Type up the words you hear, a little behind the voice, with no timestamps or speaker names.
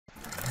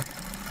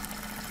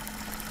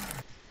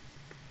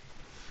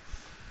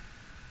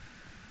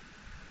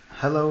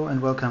Hello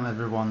and welcome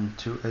everyone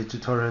to a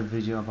tutorial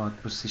video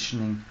about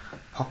positioning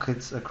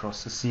pockets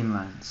across the seam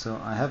line.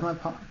 So I have my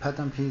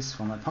pattern piece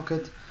for my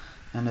pocket,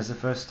 and as a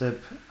first step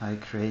I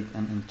create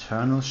an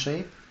internal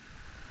shape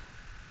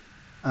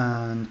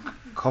and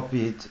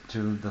copy it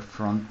to the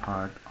front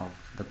part of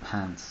the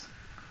pants.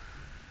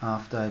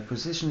 After I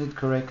position it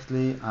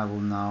correctly, I will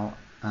now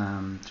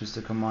choose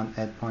the command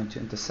add point to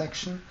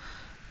intersection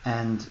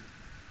and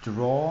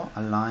draw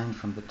a line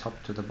from the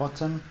top to the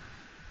bottom.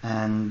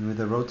 And with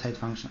the rotate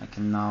function I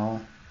can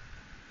now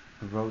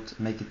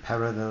make it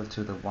parallel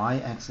to the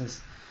y-axis,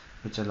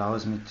 which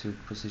allows me to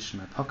position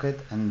my pocket,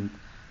 and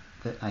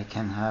that I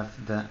can have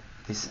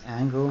this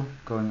angle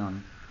going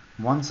on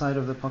one side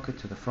of the pocket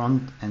to the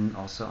front and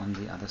also on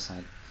the other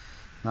side.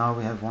 Now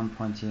we have one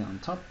point here on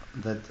top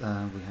that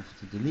we have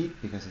to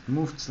delete because it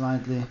moved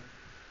slightly,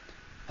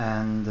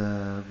 and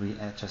we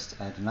just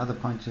add another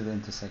point to the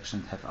intersection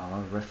and have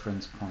our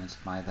reference points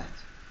by that.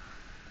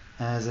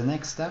 As a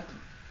next step,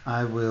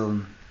 I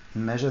will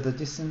measure the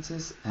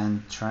distances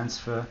and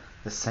transfer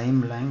the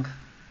same length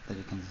that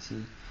you can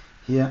see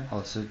here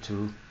also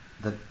to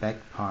the back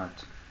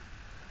part.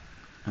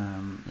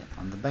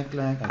 On the back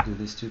leg I do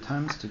this 2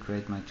 times to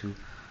create my 2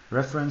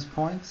 reference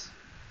points,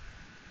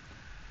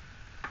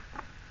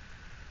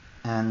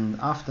 and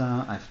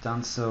after I've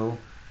done so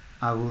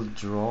I will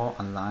draw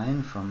a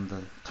line from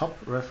the top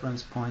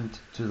reference point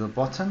to the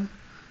bottom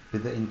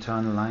with the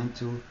internal line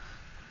tool,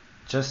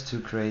 just to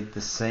create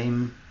the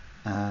same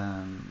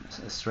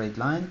a straight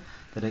line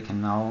that I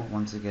can now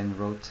once again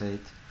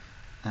rotate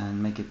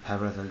and make it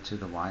parallel to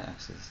the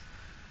y-axis.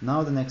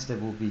 Now the next step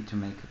will be to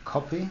make a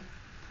copy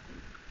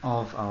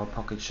of our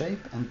pocket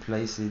shape and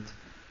place it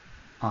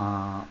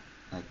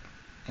like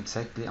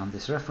exactly on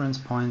this reference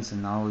points,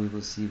 and now we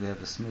will see we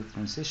have a smooth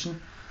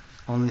transition.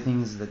 Only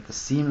thing is that the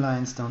seam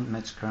lines don't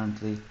match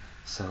currently,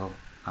 so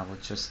I will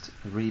just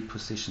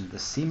reposition the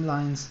seam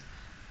lines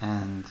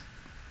and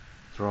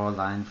draw a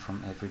line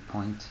from every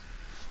point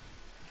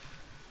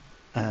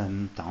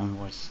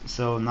downwards.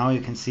 So now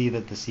you can see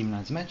that the seam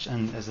lines match,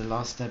 and as a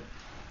last step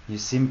you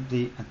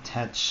simply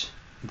attach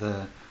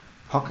the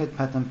pocket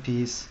pattern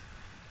piece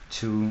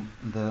to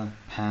the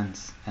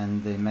pants,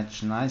 and they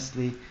match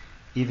nicely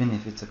even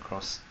if it's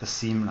across the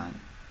seam line.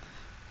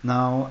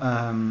 Now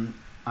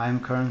I'm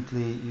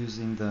currently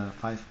using the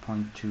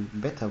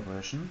 5.2 beta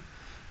version,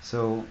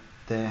 so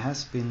there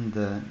has been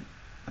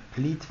a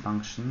pleat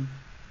function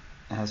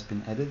has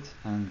been added,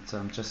 and so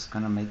I'm just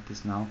gonna make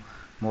this now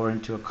more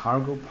into a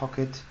cargo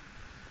pocket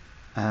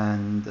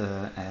and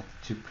add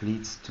 2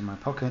 pleats to my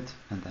pocket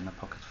and then a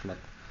pocket flap.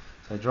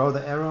 So I draw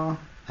the arrow,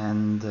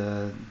 and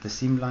the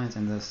seam lines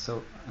and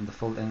the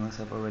fold angles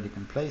have already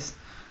been placed.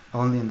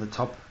 Only in the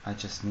top I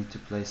just need to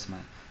place my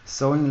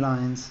sewing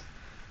lines,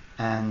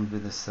 and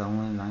with the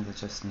sewing lines I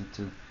just need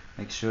to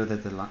make sure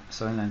that the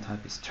sewing line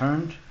type is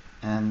turned,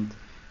 and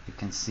you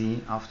can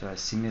see after I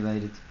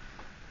simulate it,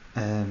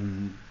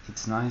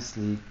 it's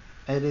nicely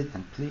added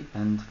and pleat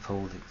and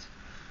folded.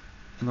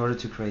 In order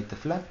to create the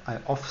flap, I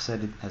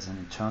offset it as an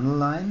internal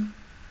line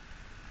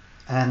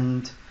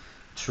and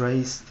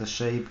trace the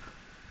shape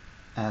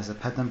as a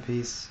pattern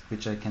piece,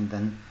 which I can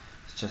then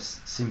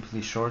just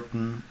simply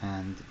shorten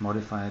and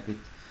modify a bit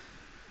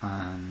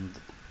and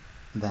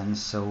then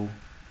sew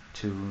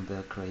to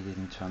the created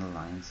internal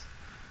lines.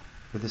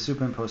 With the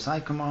superimpose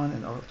I command,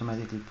 it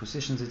automatically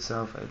positions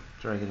itself. I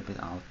drag it a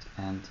bit out,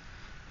 and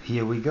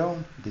here we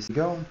go.